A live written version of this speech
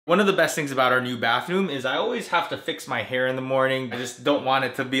One of the best things about our new bathroom is I always have to fix my hair in the morning. I just don't want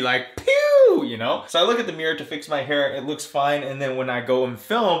it to be like, pew, you know? So I look at the mirror to fix my hair, it looks fine, and then when I go and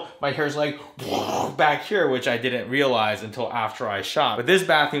film, my hair's like back here, which I didn't realize until after I shot. But this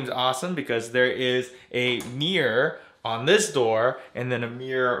bathroom's awesome because there is a mirror on this door and then a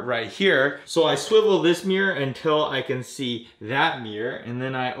mirror right here. So I swivel this mirror until I can see that mirror, and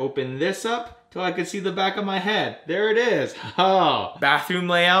then I open this up till I can see the back of my head. There it is. Oh, bathroom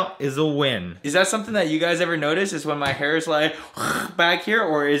layout is a win. Is that something that you guys ever notice, is when my hair is like back here,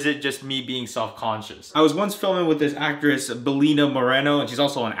 or is it just me being self-conscious? I was once filming with this actress, Belina Moreno, and she's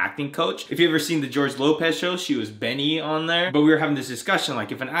also an acting coach. If you've ever seen the George Lopez show, she was Benny on there. But we were having this discussion,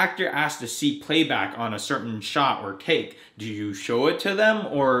 like if an actor asked to see playback on a certain shot or take, do you show it to them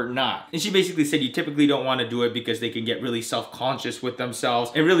or not? And she basically said you typically don't want to do it because they can get really self-conscious with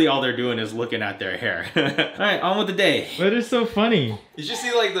themselves, and really all they're doing is looking at their hair. All right, on with the day. That is so funny. You should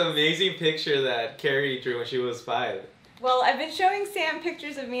see like the amazing picture that Carrie drew when she was 5. Well, I've been showing Sam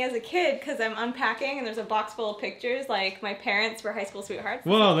pictures of me as a kid because I'm unpacking and there's a box full of pictures, like my parents were high school sweethearts.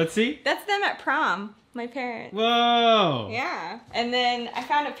 Whoa, let's see. That's them at prom, my parents. Whoa. Yeah. And then I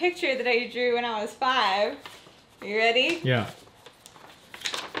found a picture that I drew when I was 5. Are you ready? Yeah.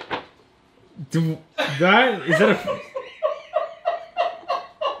 Is that a...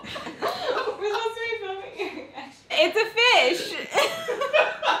 It's a fish!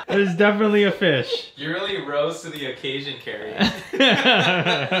 That is definitely a fish. You really rose to the occasion, Carrie.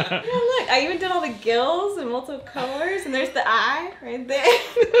 Yeah, look, I even did all the gills in multiple colors, and there's the eye right there.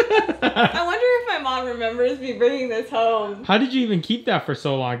 I wonder if my mom remembers me bringing this home. How did you even keep that for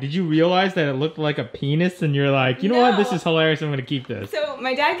so long? Did you realize that it looked like a penis and you're like, you know what, this is hilarious, I'm gonna keep this? So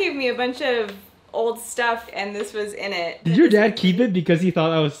my dad gave me a bunch of old stuff, and this was in it. Did your dad keep it because he thought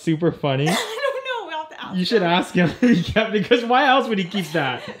that was super funny? I don't know, we'll have to ask You should him. ask him if he kept, because why else would he keep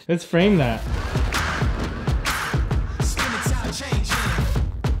that? Let's frame that.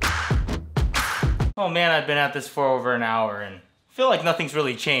 Oh man, I've been at this for over an hour and I feel like nothing's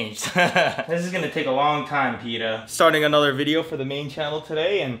really changed. This is gonna take a long time, Peter. Starting another video for the main channel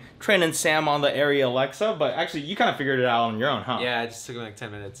today and training Sam on the Area Alexa, but actually you kind of figured it out on your own, huh? Yeah, it just took me like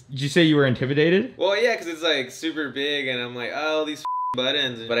 10 minutes. Did you say you were intimidated? Well, yeah, because it's like super big and I'm like, oh, these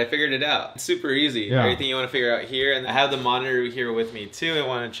buttons, but I figured it out. It's super easy. Yeah. Everything you want to figure out here, and I have the monitor here with me too. I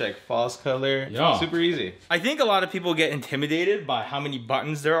want to check false color. Yeah. Super easy. I think a lot of people get intimidated by how many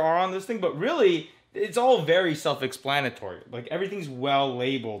buttons there are on this thing, but really, it's all very self-explanatory. Like, everything's well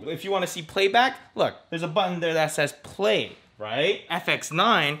labeled. If you want to see playback, look, there's a button there that says play, right?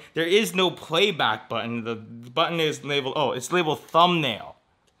 FX9, there is no playback button. The button is labeled, oh, it's labeled thumbnail.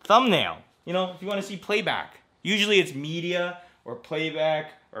 Thumbnail. You know, if you want to see playback. Usually it's media or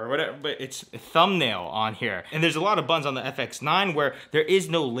playback or whatever, but it's a thumbnail on here. And there's a lot of buttons on the FX9 where there is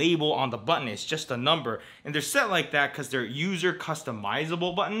no label on the button, it's just a number. And they're set like that because they're user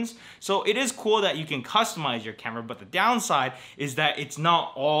customizable buttons. So it is cool that you can customize your camera, but the downside is that it's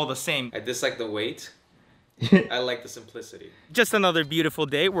not all the same. I dislike the weight. I like the simplicity. Just another beautiful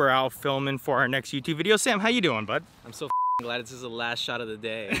day. We're out filming for our next YouTube video. Sam, how you doing, bud? I'm so glad this is the last shot of the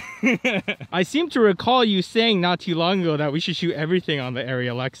day. I seem to recall you saying not too long ago that we should shoot everything on the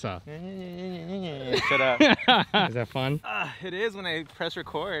Area Alexa. Shut up. Is that fun? It is when I press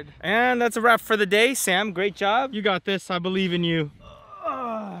record. And that's a wrap for the day. Sam, great job. You got this. I believe in you.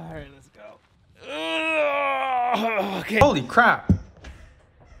 Alright, let's go. Okay. Holy crap.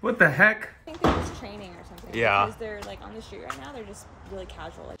 What the heck? I think they're just training or something. Yeah. Because they're like on the street right now, they're just really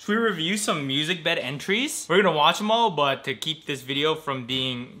casual. Like, Should we review some music bed entries? We're gonna watch them all, but to keep this video from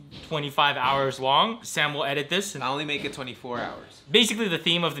being 25 hours long, Sam will edit this. And I only make it 24 hours. basically the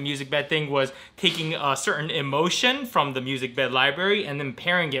theme of the music bed thing was taking a certain emotion from the music bed library and then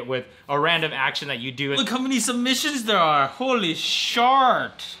pairing it with a random action that you do. Look how many submissions there are. Holy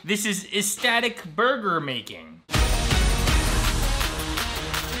shart. This is ecstatic burger making.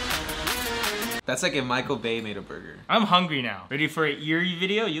 That's like if Michael Bay made a burger. I'm hungry now. Ready for an eerie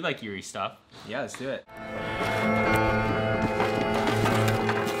video? You like eerie stuff. Yeah, let's do it.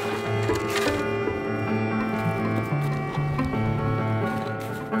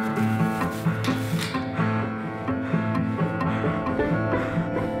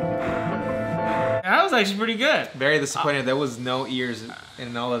 That was actually pretty good. Very disappointed. There was no ears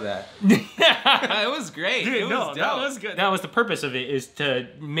in all of that. It was great. Dude, it was no, dope. that was good. That was the purpose of it, is to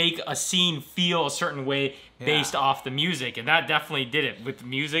make a scene feel a certain way based off the music, and that definitely did it with the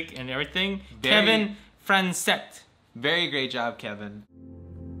music and everything. Kevin Francet. Very great job, Kevin.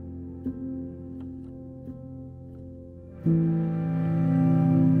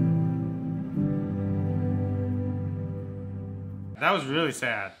 That was really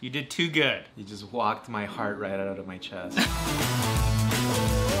sad. You did too good. You just walked my heart right out of my chest.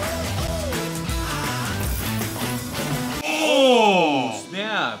 Oh!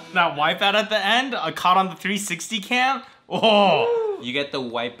 Snap! That wipeout at the end, caught on the 360 cam. Oh! You get the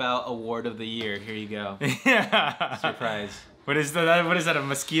Wipeout Award of the Year. Here you go. Yeah. Surprise. What is that, a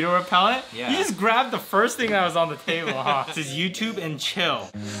mosquito repellent? Yeah. You just grabbed the first thing that was on the table, huh? It says YouTube and chill.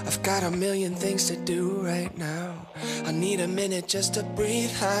 I've got a million things to do right now. I need a minute just to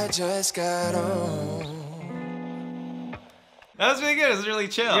breathe. I just got on. That was really good. It was really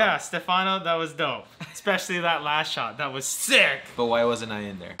chill. Yeah, Stefano, that was dope. Especially that last shot. That was sick. But why wasn't I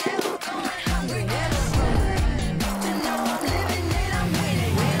in there?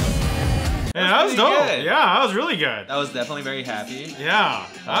 Yeah, that was pretty dope. good. Yeah, that was really good. I was definitely very happy. Yeah,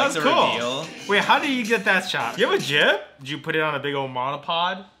 that was the cool. reveal. Wait, how did you get that shot? You have a jib? Did you put it on a big old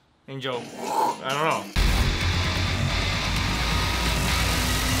monopod? And Joe, I don't know.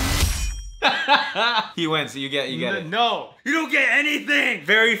 He went, so you get it. No, you don't get anything.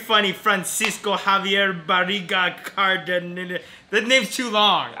 Very funny, Francisco Javier Barriga Carden. That name's too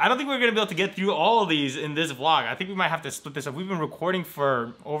long. I don't think we're gonna be able to get through all of these in this vlog. I think we might have to split this up. We've been recording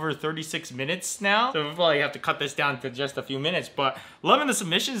for over 36 minutes now, so we'll probably have to cut this down to just a few minutes. But loving the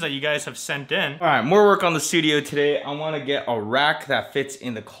submissions that you guys have sent in. All right, more work on the studio today. I want to get a rack that fits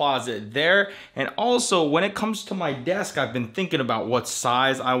in the closet there, and also when it comes to my desk, I've been thinking about what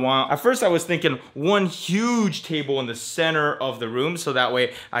size I want. At first, I was thinking one huge table in the center of the room, so that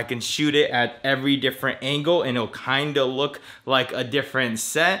way I can shoot it at every different angle, and it'll kind of look like a different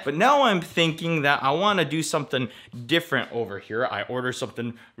set. But now I'm thinking that I want to do something different over here. I ordered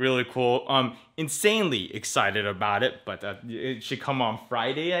something really cool. Insanely excited about it, but it should come on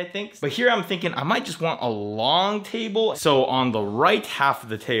Friday, I think. But here I'm thinking I might just want a long table. So on the right half of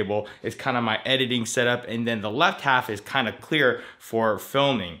the table is kind of my editing setup, and then the left half is kind of clear for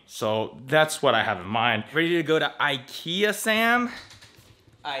filming. So that's what I have in mind. Ready to go to IKEA, Sam?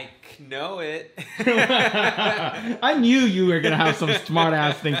 I know it. I knew you were gonna have some smart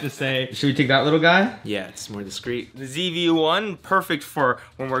ass thing to say. Should we take that little guy? Yeah, it's more discreet. The ZV-1, perfect for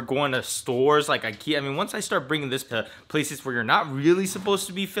when we're going to stores like IKEA. I mean, once I start bringing this to places where you're not really supposed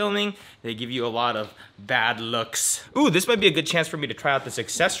to be filming, they give you a lot of bad looks. Ooh, this might be a good chance for me to try out this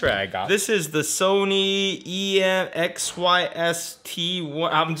accessory I got. This is the Sony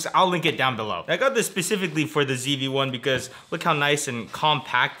EMXYST1. I'll link it down below. I got this specifically for the ZV-1 because look how nice and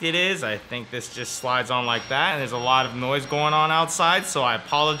compact it is. I think this just slides on like that, and there's a lot of noise going on outside, so I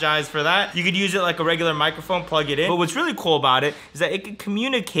apologize for that. You could use it like a regular microphone, plug it in. But what's really cool about it is that it can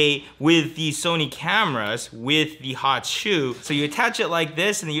communicate with the Sony cameras with the hot shoe. So you attach it like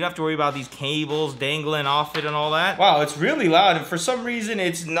this, and then you don't have to worry about these cables dangling off it and all that. Wow, it's really loud, and for some reason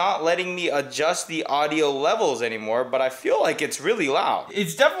it's not letting me adjust the audio levels anymore, but I feel like it's really loud.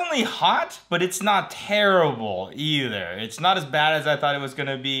 It's definitely hot, but it's not terrible either. It's not as bad as I thought it was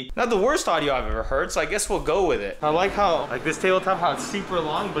gonna be. Not the worst audio I've ever heard, so I guess we'll go with it. I like how, like this tabletop, how it's super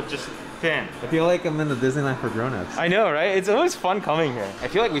long, but just thin. I feel like I'm in the Disneyland for grown-ups. I know, right? It's always fun coming here. I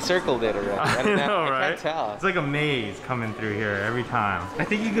feel like we circled it already. I know, right? I can't tell. It's like a maze coming through here every time. I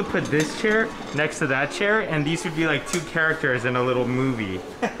think you could put this chair next to that chair, and these would be like two characters in a little movie.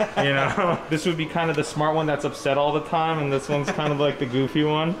 You know? This would be kind of the smart one that's upset all the time, and this one's kind of like the goofy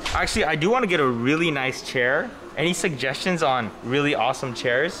one. Actually, I do want to get a really nice chair. Any suggestions on really awesome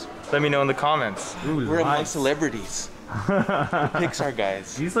chairs? Let me know in the comments. Ooh, We're among celebrities. Pixar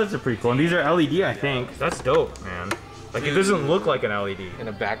guys. These lights are pretty cool, and these are LED, I think. That's dope, man. Like, it doesn't look like an LED. In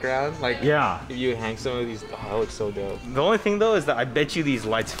the background, like yeah. If you hang some of these, oh, that looks so dope. The only thing though is that I bet you these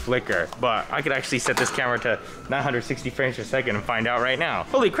lights flicker, but I could actually set this camera to 960 frames per second and find out right now.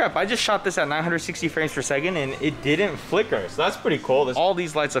 Holy crap, I just shot this at 960 frames per second and it didn't flicker, so that's pretty cool. All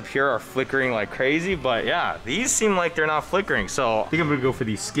these lights up here are flickering like crazy, but yeah, these seem like they're not flickering, so I think I'm gonna go for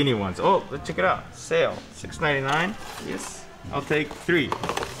these skinny ones. Oh, let's check it out. Sale, $6.99. Yes, I'll take 3.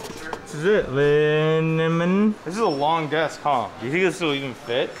 This is it, Linneman. This is a long desk, huh? Do you think this will even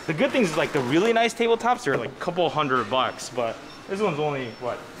fit? The good thing is like the really nice tabletops are like a couple $100, but this one's only,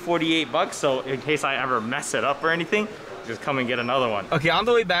 what, 48 bucks? So in case I ever mess it up or anything, just come and get another one. Okay, on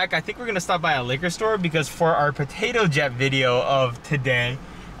the way back, I think we're gonna stop by a liquor store because for our potato jet video of today,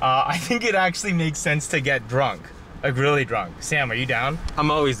 I think it actually makes sense to get drunk. Like really drunk. Sam, are you down?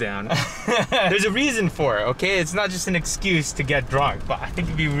 I'm always down. There's a reason for it, okay? It's not just an excuse to get drunk, but I think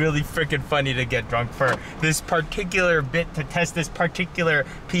it'd be really freaking funny to get drunk for this particular bit, to test this particular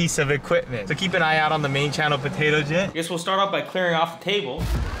piece of equipment. So keep an eye out on the main channel, Potato Jet. I guess we'll start off by clearing off the table.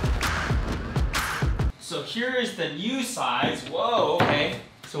 So here is the new size. Whoa, okay.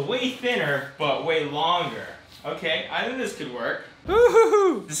 So way thinner, but way longer. Okay, I think this could work.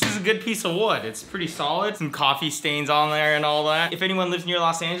 Woohoo! This is a good piece of wood. It's pretty solid. Some coffee stains on there and all that. If anyone lives near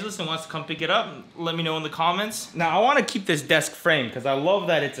Los Angeles and wants to come pick it up, let me know in the comments. Now, I want to keep this desk framed because I love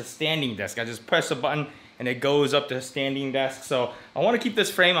that it's a standing desk. I just press a button and it goes up to a standing desk. So I want to keep this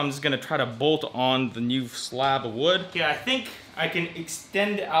frame. I'm just going to try to bolt on the new slab of wood. Yeah, I think I can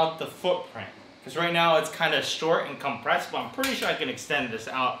extend out the footprint. Because right now it's kind of short and compressed, but I'm pretty sure I can extend this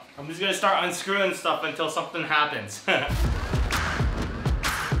out. I'm just going to start unscrewing stuff until something happens.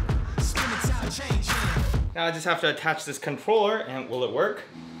 Now I just have to attach this controller, and will it work?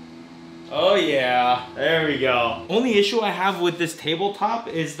 Oh yeah, there we go. Only issue I have with this tabletop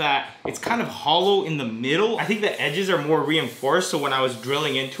is that it's kind of hollow in the middle. I think the edges are more reinforced, so when I was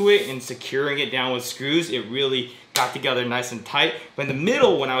drilling into it and securing it down with screws, it really got together nice and tight. But in the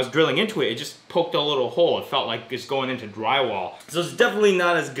middle, when I was drilling into it, it just poked a little hole. It felt like it's going into drywall. So it's definitely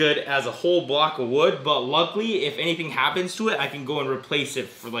not as good as a whole block of wood, but luckily, if anything happens to it, I can go and replace it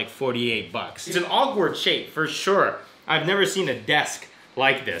for like 48 bucks. It's an awkward shape, for sure. I've never seen a desk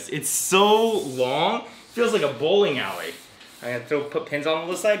like this. It's so long, feels like a bowling alley. I gotta put pins on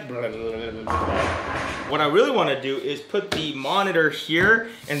the side. What I really want to do is put the monitor here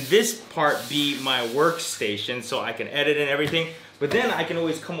and this part be my workstation so I can edit and everything. But then I can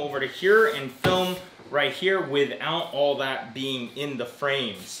always come over to here and film right here without all that being in the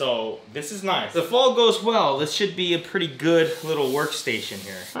frame. So this is nice. If all goes well, this should be a pretty good little workstation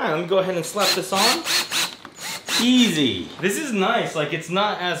here. All right, let me go ahead and slap this on. Easy. This is nice. Like, it's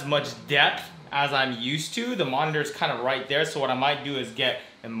not as much depth as I'm used to. The monitor's kind of right there, so what I might do is get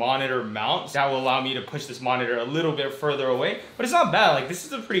a monitor mount. That will allow me to push this monitor a little bit further away, but it's not bad. Like, this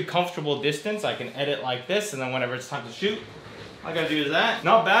is a pretty comfortable distance. I can edit like this, and then whenever it's time to shoot, all I gotta do is that.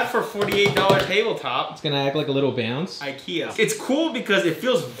 Not bad for a $48 tabletop. It's gonna act like a little bounce. IKEA. It's cool because it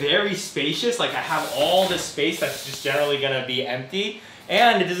feels very spacious. Like, I have all this space that's just generally gonna be empty.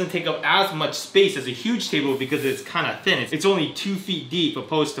 And it doesn't take up as much space as a huge table because it's kind of thin. It's only 2 feet deep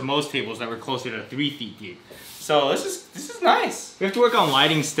opposed to most tables that were closer to 3 feet deep. So this is nice. We have to work on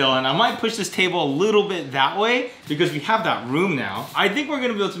lighting still, and I might push this table a little bit that way because we have that room now. I think we're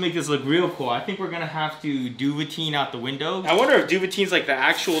gonna be able to make this look real cool. I think we're gonna have to duvetine out the window. I wonder if duvetine's like the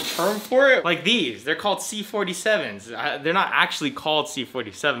actual term for it. Like these, they're called C47s. They're not actually called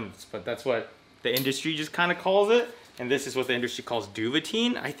C47s, but that's what the industry just kind of calls it. And this is what the industry calls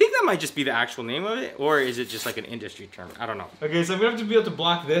duvetine. I think that might just be the actual name of it, or is it just like an industry term? I don't know. Okay, so I'm gonna have to be able to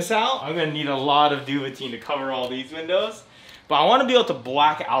block this out. I'm gonna need a lot of duvetine to cover all these windows, but I wanna be able to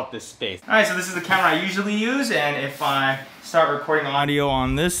black out this space. All right, so this is the camera I usually use, and if I start recording audio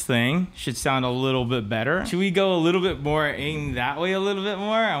on this thing, should sound a little bit better. Should we go a little bit more, aim that way a little bit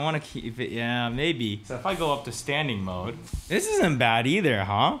more? I wanna keep it, yeah, maybe. So if I go up to standing mode, this isn't bad either,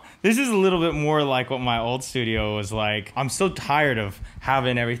 huh? This is a little bit more like what my old studio was like. I'm so tired of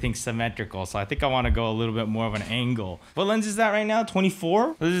having everything symmetrical, so I think I wanna go a little bit more of an angle. What lens is that right now,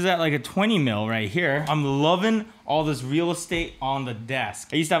 24? This is at like a 20 mil right here. I'm loving all this real estate on the desk.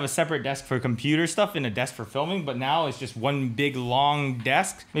 I used to have a separate desk for computer stuff and a desk for filming, but now it's just one big long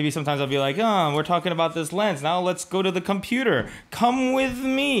desk. Maybe sometimes I'll be like, oh, we're talking about this lens. Now let's go to the computer. Come with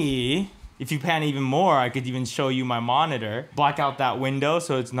me. If you pan even more, I could even show you my monitor. Black out that window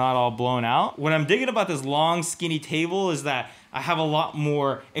so it's not all blown out. What I'm digging about this long, skinny table is that I have a lot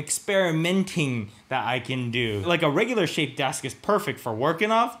more experimenting that I can do. Like a regular shaped desk is perfect for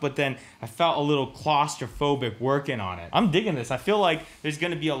working off, but then I felt a little claustrophobic working on it. I'm digging this. I feel like there's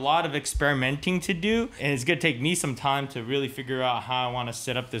gonna be a lot of experimenting to do, and it's gonna take me some time to really figure out how I wanna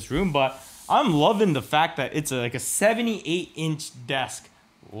set up this room, but I'm loving the fact that it's like a 78-inch desk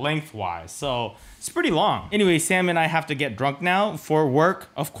lengthwise, so it's pretty long. Anyway, Sam and I have to get drunk now for work,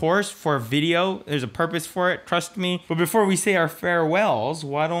 of course, for video. There's a purpose for it, trust me. But before we say our farewells,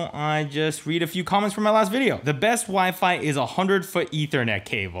 why don't I just read a few comments from my last video. The best Wi-Fi is a 100-foot Ethernet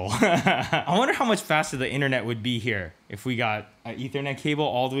cable. I wonder how much faster the internet would be here if we got an Ethernet cable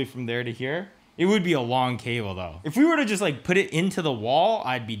all the way from there to here. It would be a long cable though. If we were to just like put it into the wall,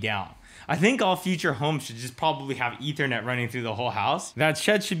 I'd be down. I think all future homes should just probably have Ethernet running through the whole house. That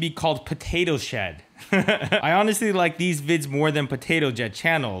shed should be called Potato Shed. I honestly like these vids more than Potato Jet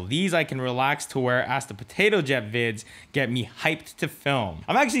channel. These I can relax to, whereas the Potato Jet vids get me hyped to film.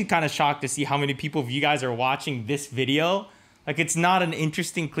 I'm actually kind of shocked to see how many people of you guys are watching this video. Like, it's not an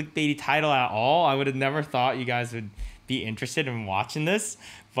interesting clickbaity title at all. I would have never thought you guys would be interested in watching this.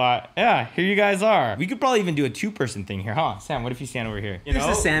 But yeah, here you guys are. We could probably even do a two-person thing here, huh? Sam, what if you stand over here? You know?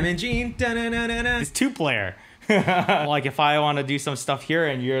 This is Sam and Gene. It's two-player. Like if I want to do some stuff here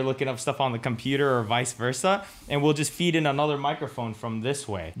and you're looking up stuff on the computer or vice versa, and we'll just feed in another microphone from this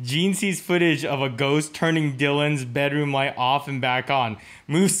way. Gene sees footage of a ghost turning Dylan's bedroom light off and back on.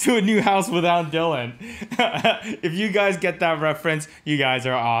 Moves to a new house without Dylan. If you guys get that reference, you guys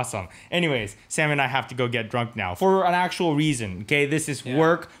are awesome. Anyways, Sam and I have to go get drunk now for an actual reason. Okay, this is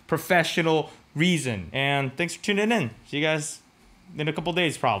work, professional reason. And thanks for tuning in. See you guys in a couple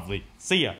days probably. See ya.